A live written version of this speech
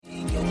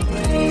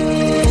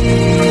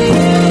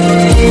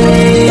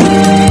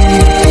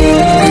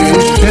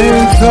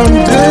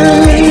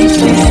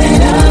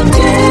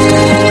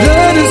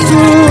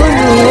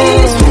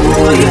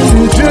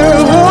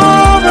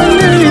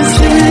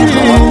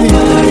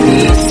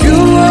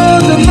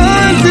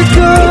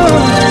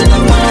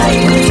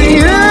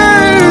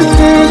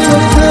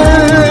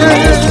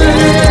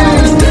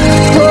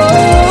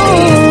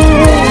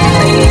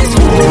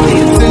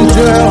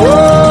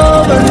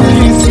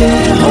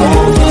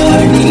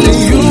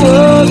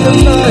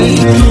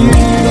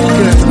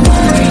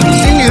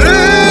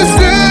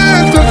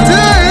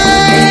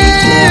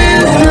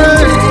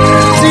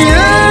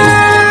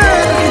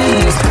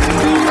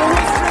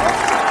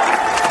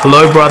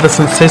Hello, brothers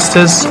and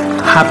sisters.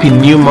 Happy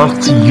new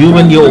month to you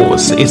and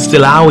yours. It's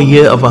still our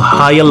year of a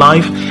higher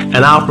life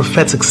and our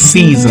prophetic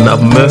season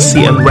of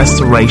mercy and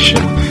restoration.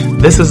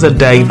 This is a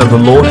day that the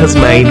Lord has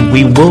made.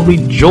 We will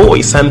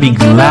rejoice and be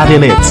glad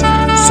in it.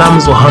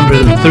 Psalms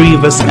 103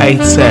 verse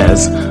 8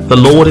 says, "The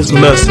Lord is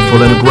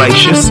merciful and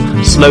gracious,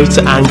 slow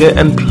to anger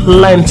and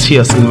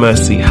plenteous in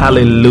mercy."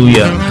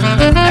 Hallelujah.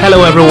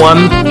 Hello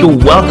everyone, you're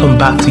welcome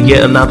back to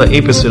yet another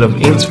episode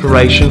of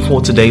Inspiration for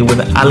Today with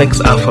Alex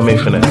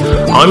Afamifune.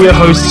 I'm your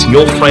host,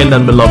 your friend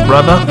and beloved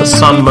brother, the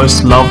son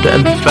most loved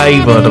and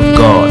favored of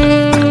God.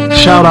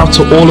 Shout out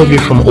to all of you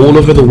from all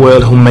over the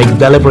world who make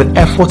deliberate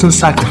effort and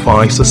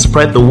sacrifice to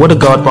spread the word of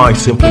God by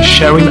simply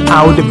sharing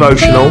our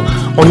devotional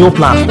on your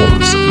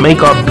platforms. May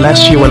God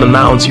bless you and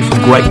announce you for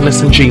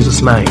greatness in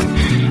Jesus' name.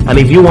 And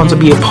if you want to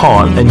be a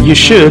part, and you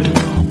should,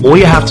 all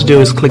you have to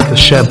do is click the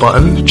share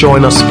button,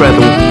 join us spread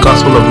the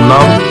gospel of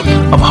love,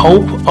 of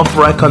hope, of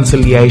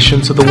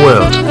reconciliation to the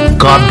world.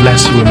 God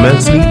bless you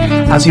immensely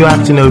as you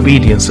act in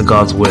obedience to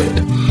God's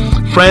word.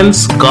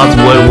 Friends, God's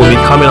word will be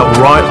coming up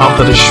right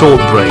after the short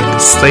break.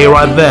 Stay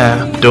right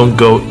there, don't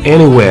go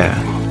anywhere.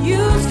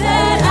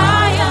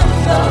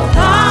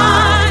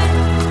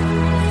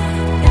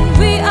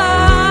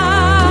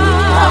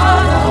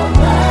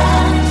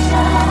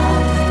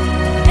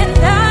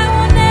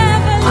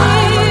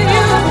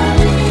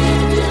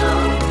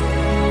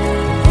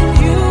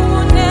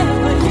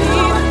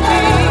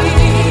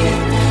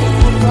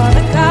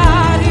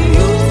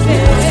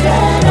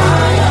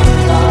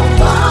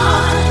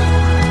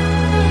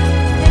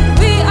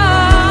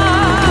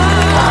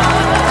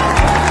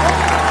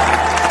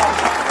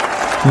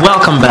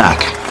 Welcome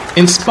back.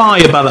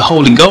 Inspired by the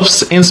Holy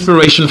Ghost,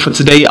 Inspiration for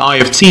Today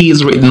IFT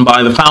is written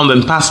by the founder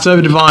and pastor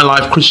of Divine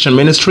Life Christian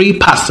Ministry,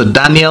 Pastor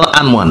Daniel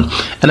Anwan,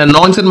 an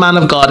anointed man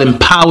of God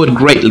empowered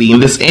greatly in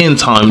this end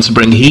time to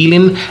bring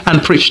healing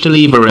and preach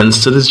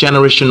deliverance to this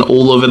generation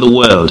all over the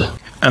world.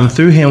 And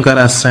through him, God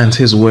has sent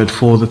his word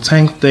for the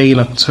 10th day in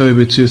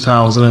October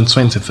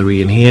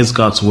 2023, and here's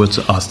God's word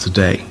to us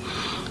today.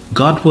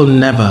 God will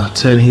never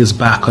turn his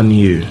back on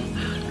you.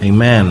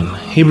 Amen.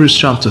 Hebrews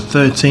chapter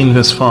 13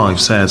 verse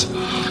 5 says,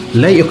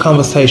 "Let your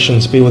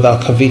conversations be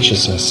without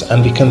covetousness,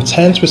 and be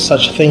content with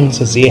such things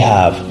as ye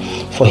have.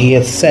 For he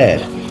hath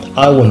said,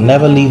 I will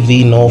never leave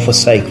thee nor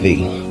forsake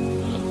thee."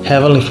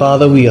 Heavenly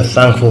Father, we are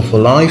thankful for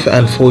life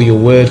and for your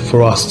word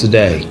for us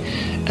today.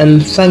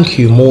 And thank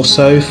you more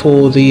so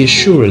for the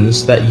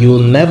assurance that you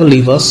will never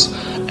leave us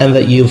and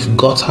that you've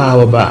got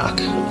our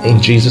back. In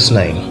Jesus'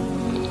 name.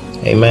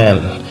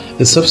 Amen.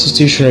 The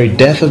substitutionary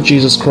death of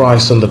Jesus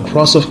Christ on the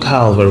cross of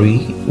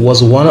Calvary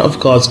was one of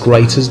God's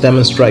greatest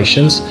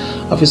demonstrations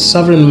of his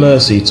sovereign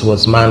mercy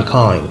towards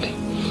mankind.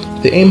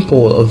 The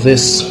import of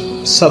this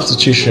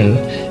substitution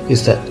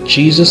is that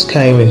Jesus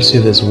came into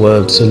this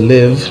world to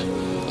live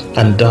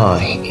and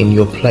die in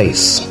your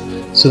place,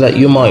 so that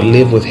you might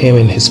live with him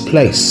in his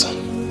place.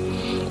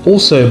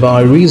 Also,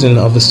 by reason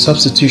of the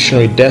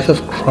substitutionary death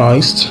of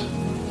Christ,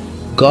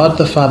 God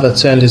the Father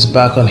turned his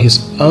back on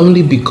his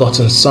only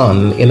begotten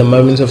Son in a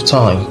moment of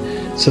time,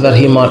 so that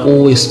he might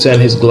always turn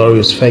his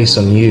glorious face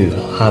on you.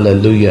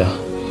 Hallelujah.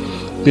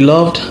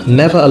 Beloved,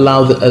 never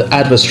allow the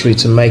adversary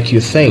to make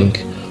you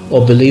think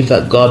or believe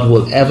that God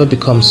will ever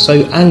become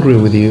so angry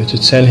with you to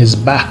turn his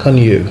back on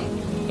you.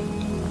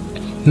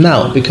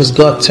 Now, because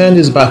God turned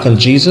his back on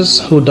Jesus,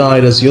 who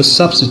died as your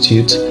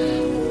substitute,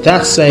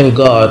 that same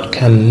God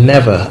can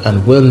never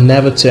and will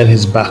never turn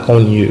his back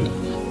on you.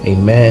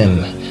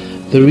 Amen.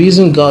 The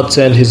reason God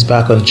turned his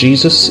back on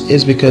Jesus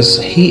is because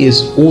he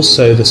is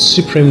also the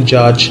supreme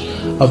judge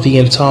of the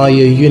entire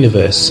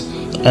universe,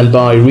 and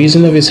by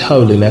reason of his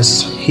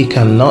holiness, he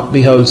cannot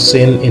behold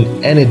sin in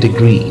any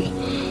degree.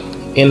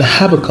 In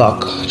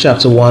Habakkuk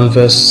chapter 1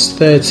 verse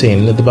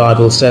 13, the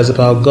Bible says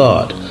about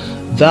God,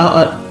 "Thou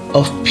art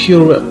of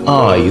purer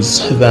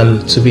eyes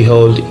than to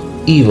behold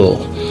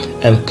evil,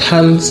 and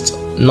canst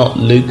not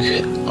look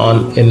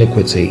on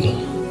iniquity."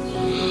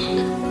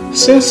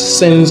 Since the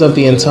sins of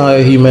the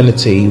entire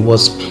humanity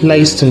was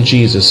placed in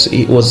Jesus,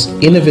 it was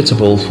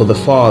inevitable for the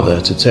Father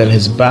to turn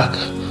his back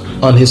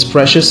on his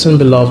precious and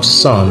beloved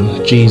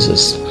Son,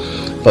 Jesus.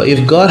 But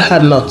if God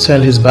had not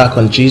turned his back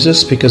on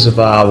Jesus because of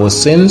our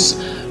sins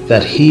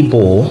that he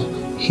bore,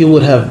 he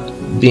would have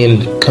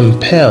been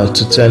compelled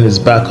to turn his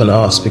back on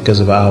us because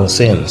of our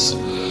sins.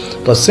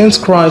 But since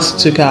Christ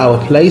took our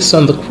place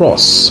on the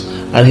cross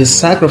and his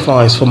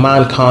sacrifice for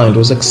mankind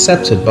was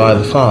accepted by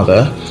the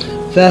Father,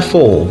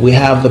 therefore, we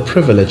have the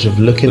privilege of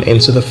looking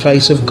into the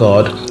face of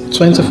God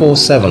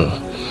 24/7.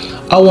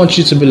 I want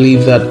you to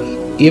believe that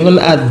even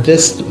at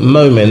this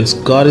moment,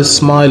 God is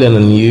smiling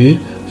on you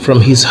from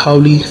his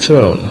holy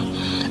throne.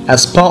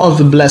 As part of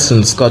the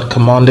blessings God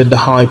commanded the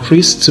high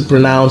priest to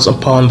pronounce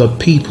upon the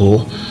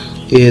people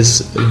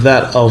is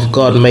that of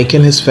God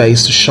making his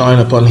face to shine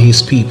upon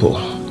his people.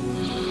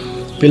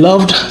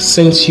 Beloved,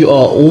 since you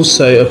are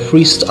also a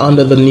priest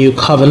under the new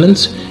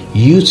covenant,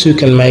 you too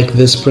can make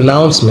this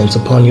pronouncement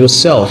upon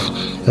yourself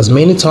as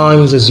many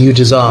times as you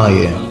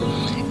desire.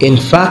 In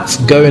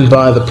fact, going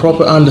by the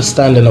proper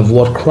understanding of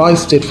what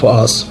Christ did for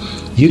us,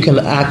 you can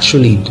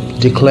actually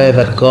declare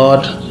that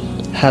God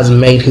has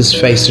made his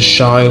face to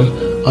shine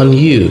on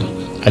you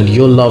and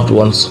your loved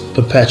ones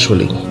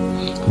perpetually.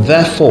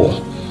 Therefore,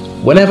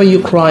 whenever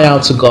you cry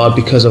out to God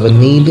because of a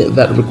need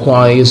that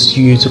requires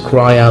you to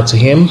cry out to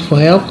him for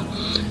help,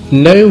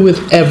 know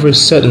with every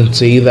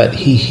certainty that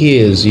he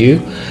hears you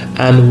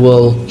and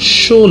will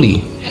surely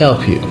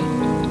help you.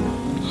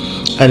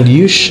 And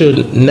you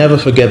should never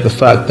forget the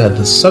fact that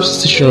the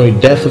substitutionary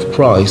death of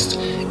Christ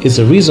is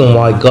the reason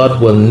why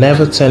God will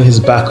never turn his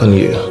back on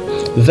you.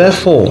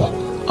 Therefore,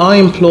 I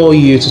implore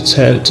you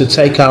to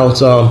take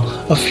out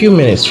a few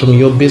minutes from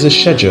your busy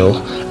schedule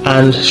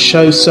and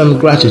show some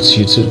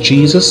gratitude to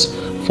Jesus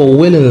for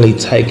willingly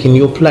taking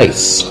your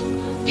place.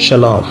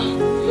 Shalom.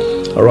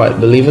 Alright,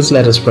 believers,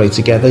 let us pray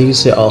together. You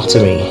say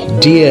after me.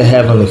 Dear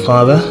Heavenly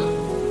Father,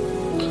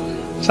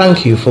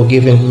 thank you for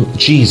giving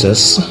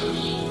Jesus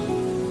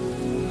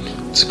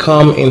to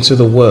come into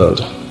the world,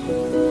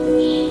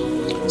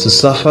 to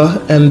suffer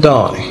and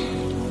die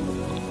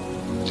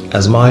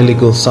as my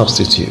legal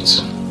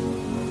substitute.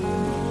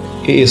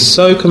 It is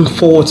so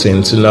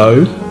comforting to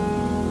know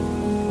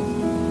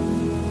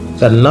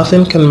that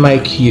nothing can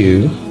make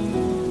you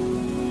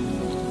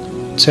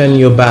turn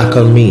your back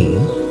on me,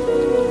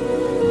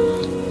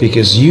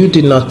 because you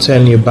did not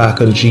turn your back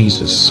on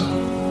Jesus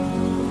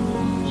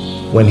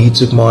when he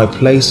took my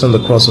place on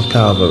the cross of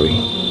Calvary.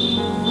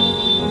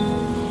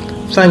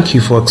 Thank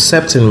you for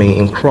accepting me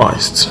in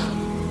Christ,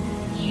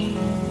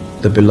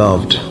 the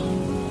beloved.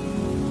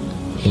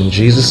 In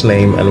Jesus'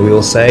 name, and we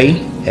will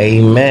say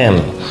amen.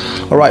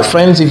 Alright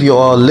friends, if you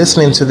are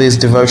listening to this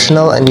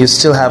devotional and you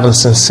still haven't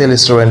sincerely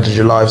surrendered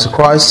your life to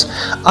Christ,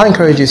 I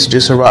encourage you to do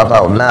so right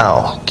about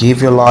now.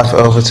 Give your life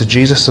over to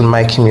Jesus and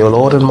make him your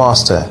Lord and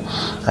Master.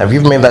 And if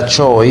you've made that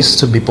choice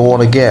to be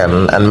born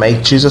again and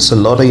make Jesus the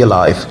Lord of your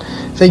life,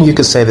 then you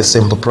can say the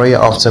simple prayer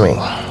after me.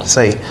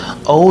 Say,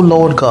 "Oh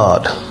Lord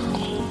God,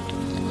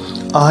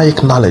 I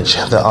acknowledge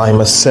that I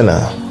am a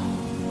sinner.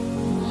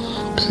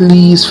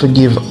 Please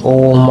forgive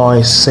all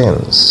my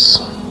sins.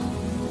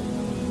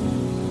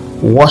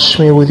 Wash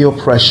me with your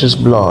precious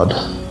blood.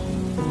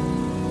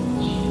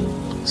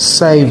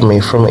 Save me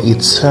from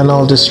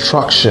eternal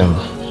destruction.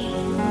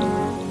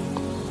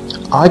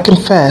 I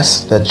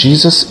confess that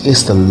Jesus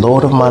is the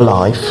Lord of my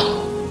life,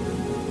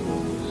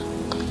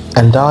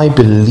 and I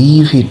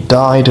believe he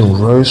died and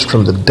rose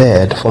from the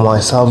dead for my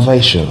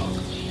salvation.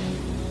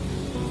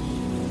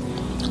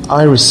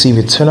 I receive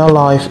eternal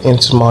life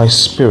into my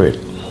spirit.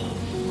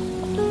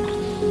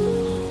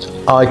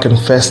 I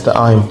confess that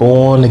I am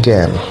born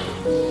again.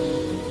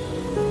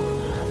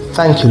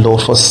 Thank you,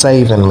 Lord, for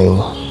saving me.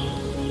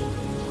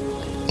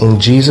 In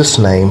Jesus'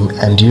 name,"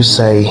 and you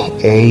say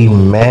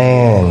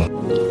amen.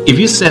 If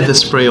you said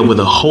this prayer with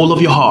the whole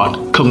of your heart,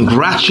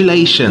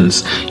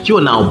 congratulations! You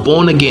are now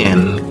born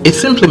again. It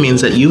simply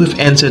means that you have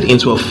entered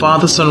into a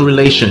father-son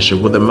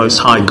relationship with the Most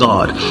High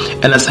God.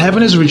 And as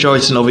heaven is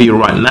rejoicing over you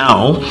right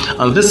now,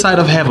 on this side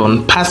of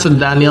heaven, Pastor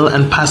Daniel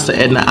and Pastor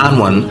Edna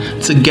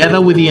Anwan,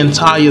 together with the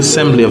entire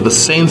assembly of the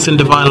Saints in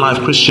Divine Life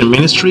Christian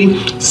Ministry,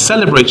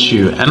 celebrate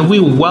you, and we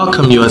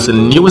welcome you as the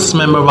newest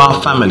member of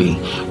our family.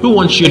 We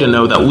want you to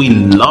know that we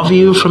love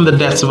you from the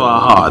depths of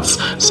our hearts.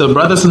 So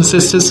brothers and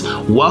sisters,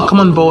 welcome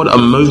on board a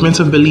movement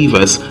of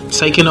believers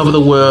taking over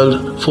the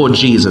world for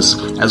Jesus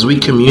as we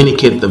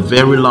communicate the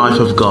very life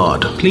of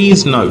God.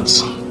 Please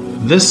note,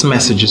 this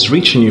message is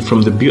reaching you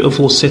from the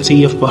beautiful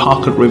city of Port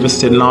Harcourt, Rivers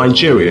State,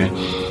 Nigeria.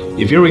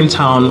 If you're in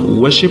town,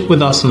 worship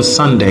with us on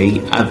Sunday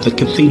at the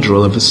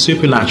Cathedral of the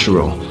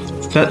Supernatural,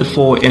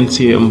 34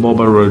 NTA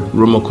Mboba Road,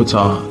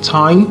 Rumokuta.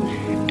 Time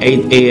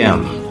 8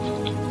 a.m.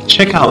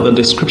 Check out the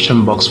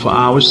description box for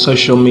our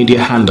social media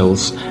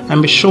handles,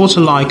 and be sure to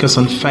like us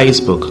on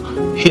Facebook.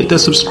 Hit the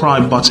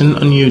subscribe button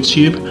on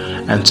YouTube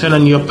and turn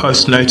on your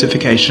post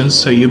notifications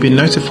so you'll be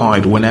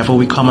notified whenever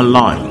we come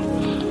online.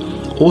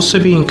 Also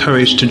be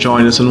encouraged to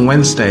join us on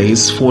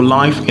Wednesdays for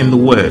Life in the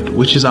Word,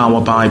 which is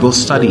our Bible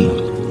study.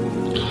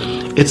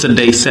 It's a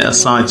day set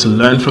aside to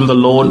learn from the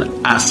Lord,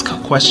 ask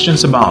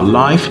questions about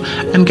life,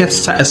 and get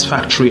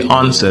satisfactory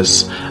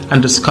answers,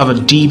 and discover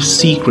deep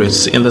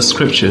secrets in the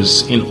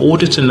scriptures in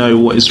order to know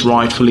what is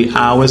rightfully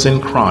ours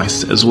in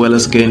Christ, as well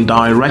as gain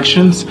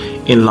directions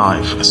in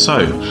life.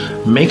 So,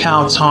 make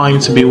our time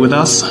to be with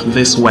us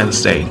this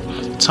Wednesday.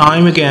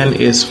 Time again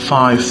is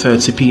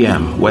 5:30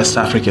 p.m. West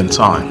African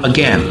time.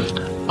 Again,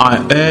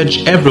 I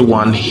urge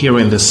everyone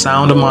hearing the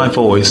sound of my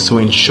voice to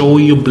ensure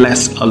you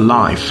bless a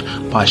life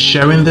by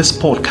sharing this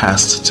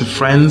podcast to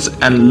friends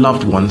and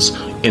loved ones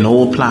in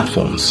all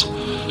platforms.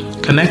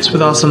 Connect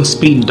with us on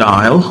speed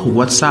dial,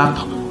 WhatsApp,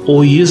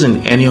 or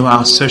using any of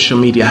our social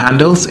media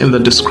handles in the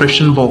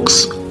description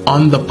box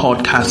on the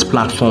podcast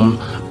platform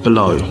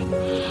below.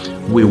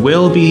 We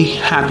will be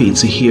happy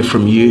to hear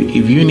from you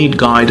if you need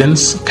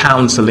guidance,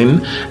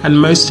 counseling, and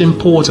most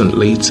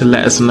importantly, to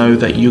let us know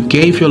that you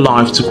gave your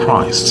life to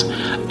Christ.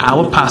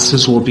 Our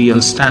pastors will be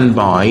on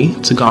standby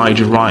to guide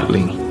you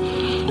rightly.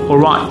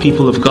 Alright,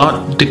 people of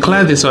God,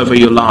 declare this over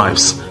your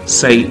lives.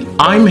 Say,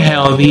 "I'm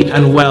healthy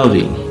and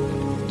wealthy.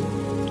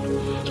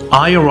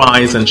 I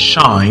arise and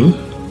shine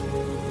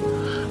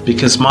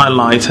because my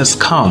light has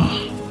come.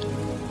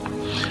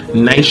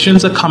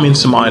 Nations are coming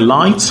to my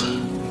light,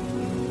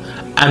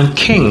 and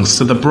kings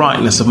to the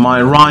brightness of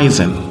my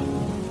rising.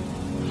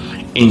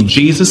 In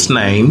Jesus'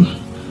 name,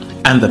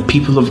 and the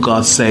people of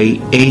God say,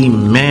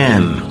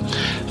 Amen.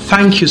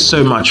 Thank you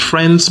so much,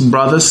 friends,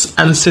 brothers,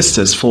 and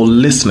sisters, for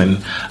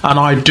listening. And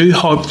I do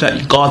hope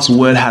that God's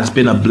word has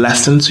been a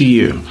blessing to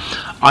you.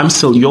 I'm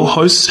still your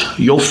host,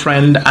 your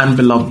friend, and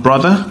beloved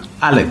brother,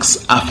 Alex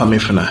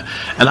Afamifuna.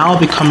 And I'll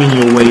be coming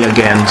your way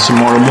again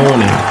tomorrow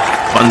morning.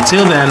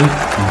 Until then,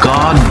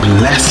 God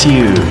bless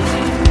you.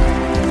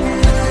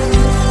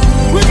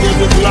 We give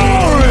you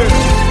glory.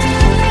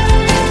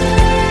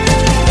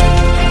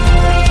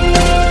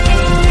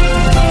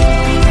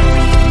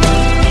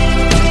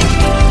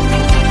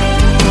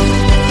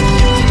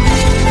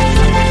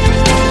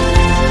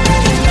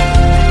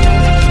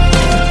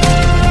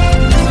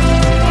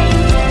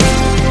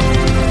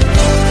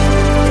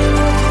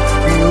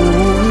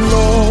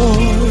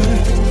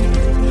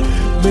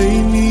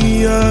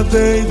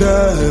 They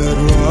that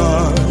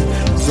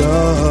rise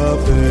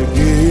up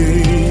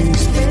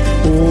against,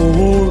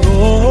 oh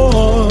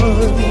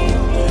Lord,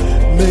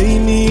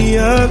 many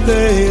are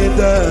they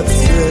that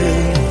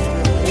say,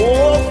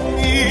 oh,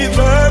 me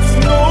that's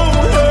no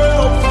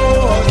help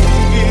for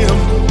him,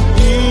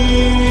 he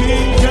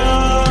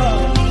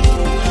can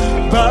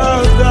bow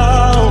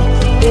down,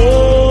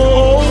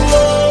 oh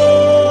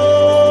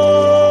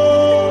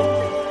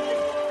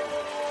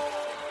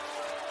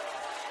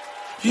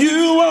Lord,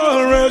 you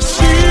are a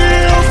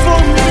shield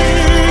for me,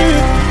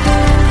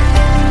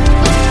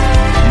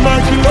 my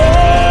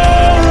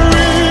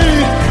glory,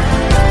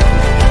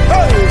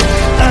 hey,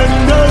 and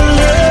the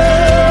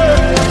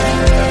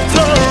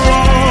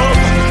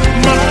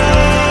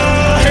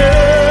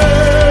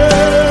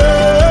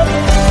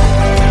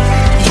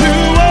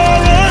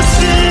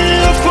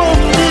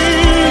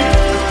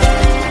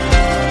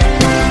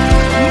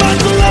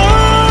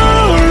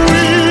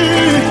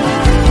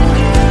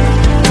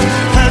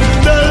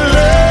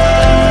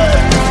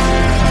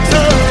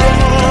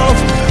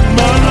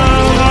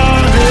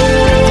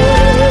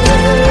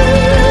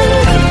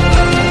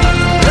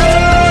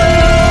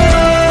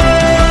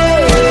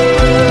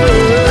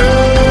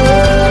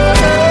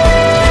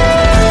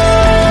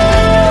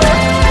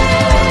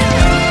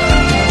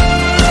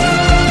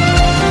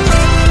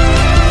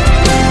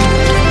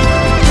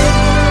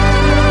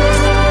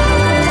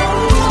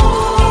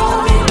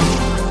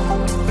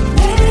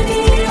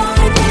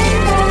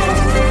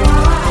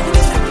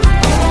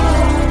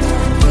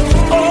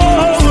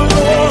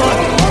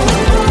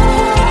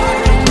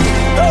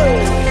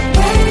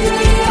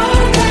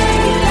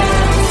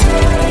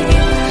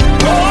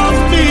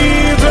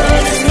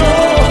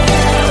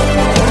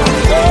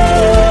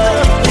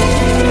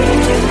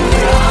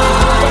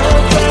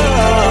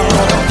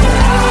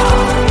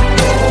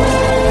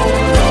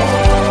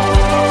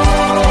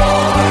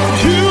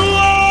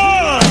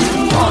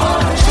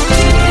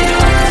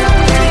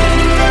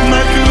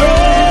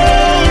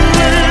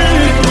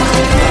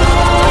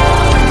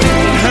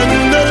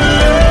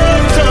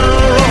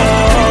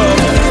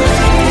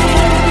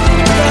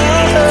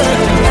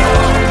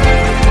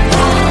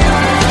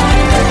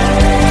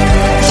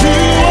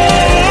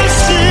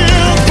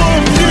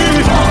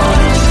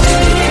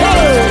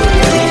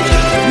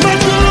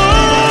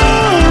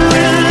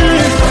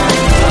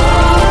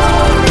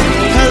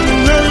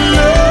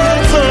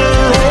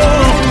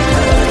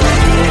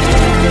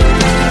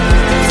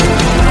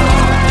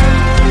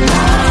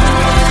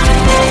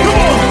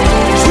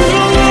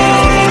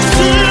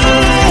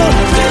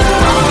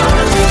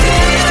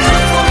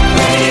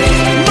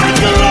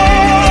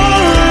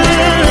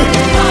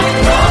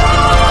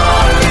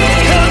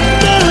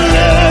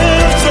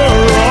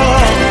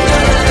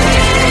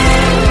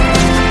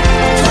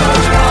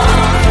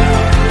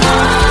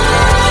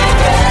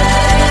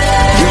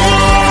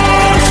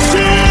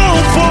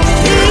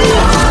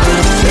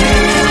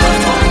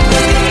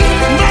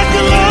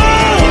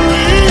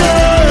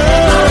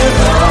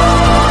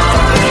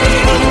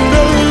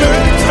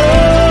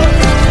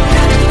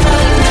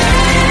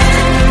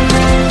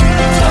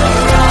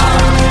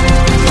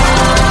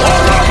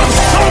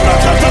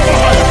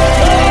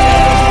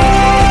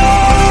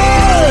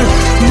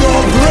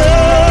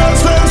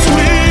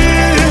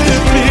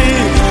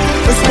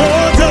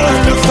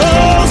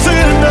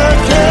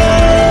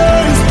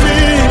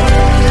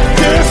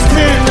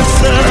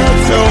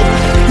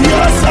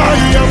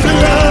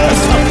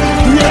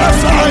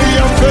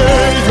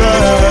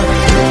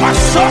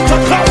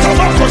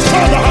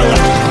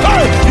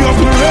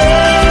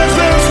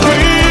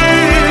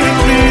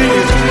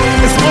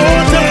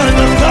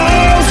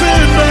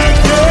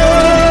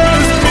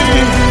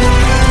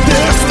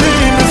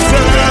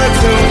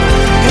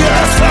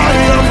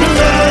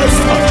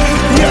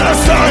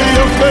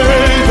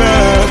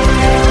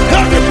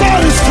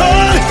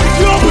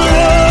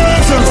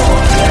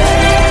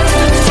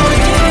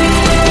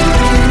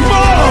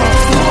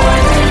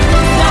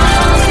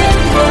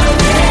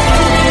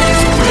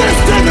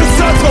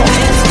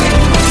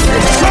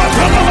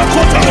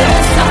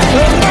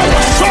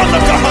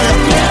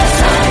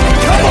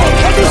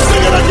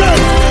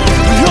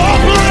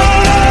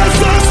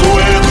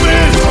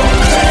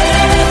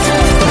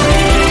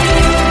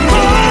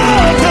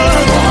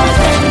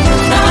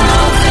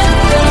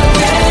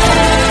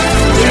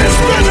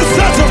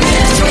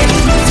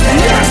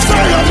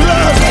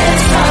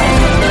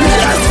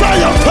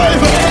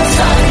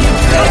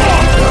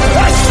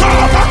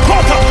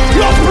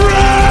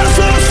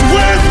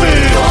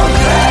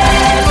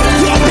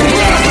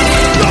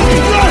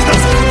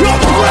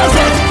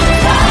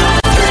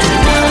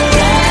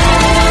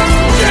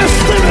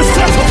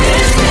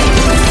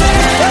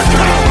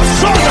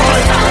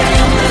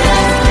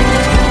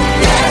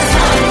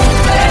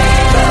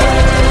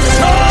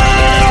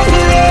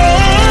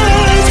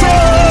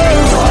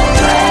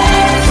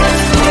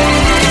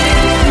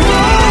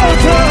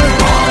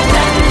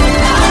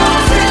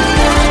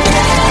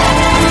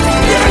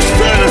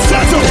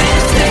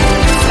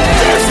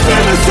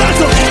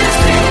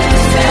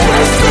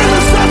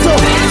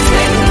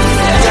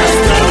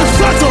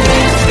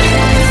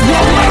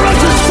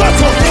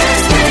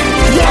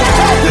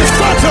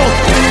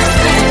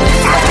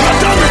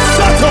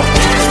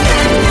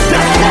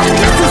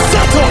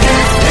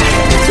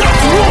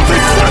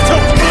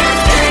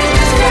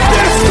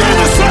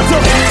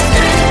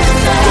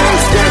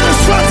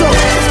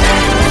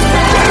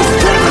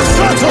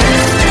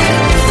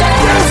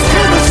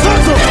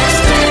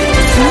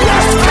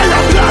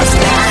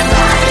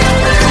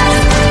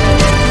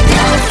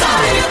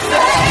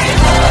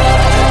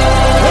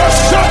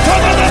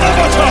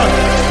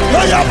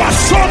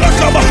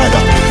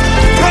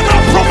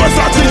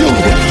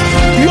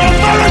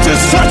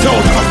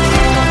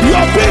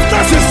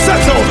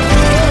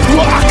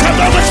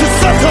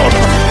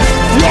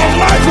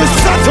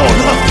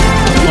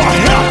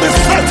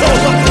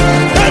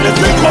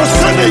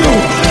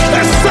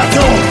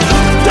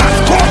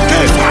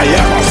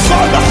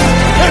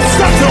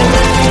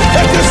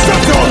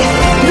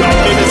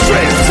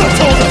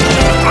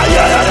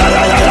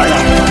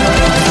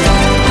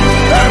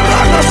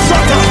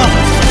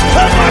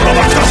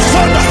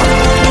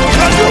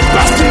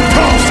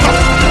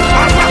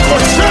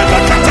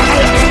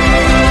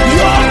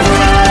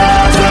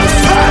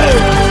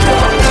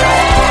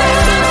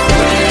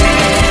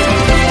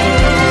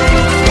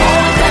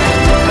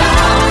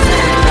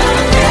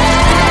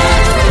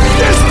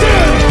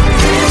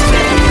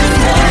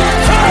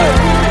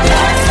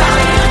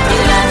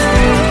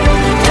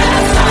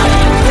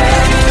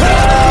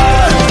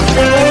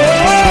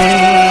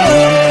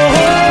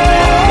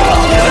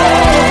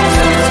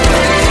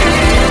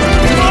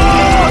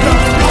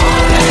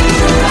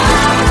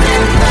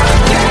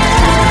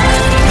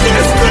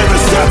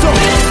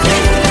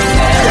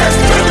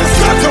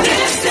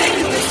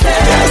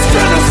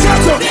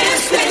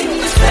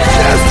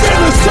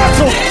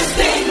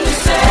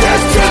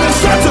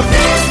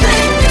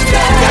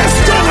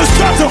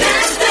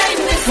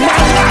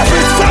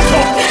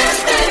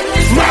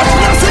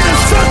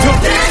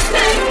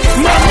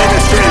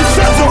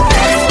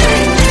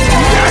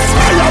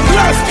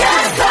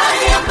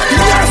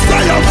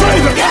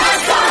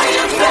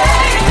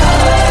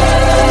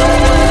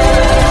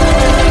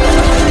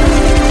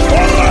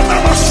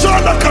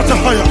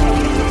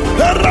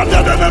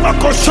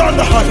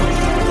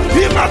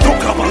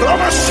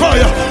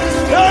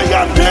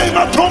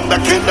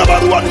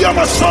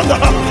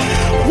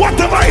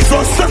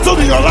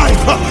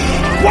life,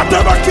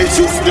 whatever gives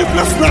you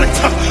sleepless night,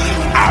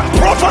 I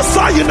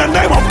prophesy in the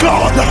name of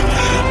God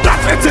that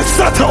it is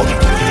settled.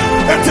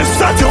 It is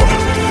settled.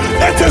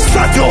 It is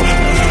settled.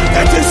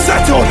 It is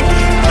settled.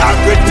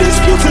 Every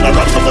dispute in the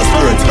realms of the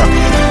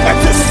spirit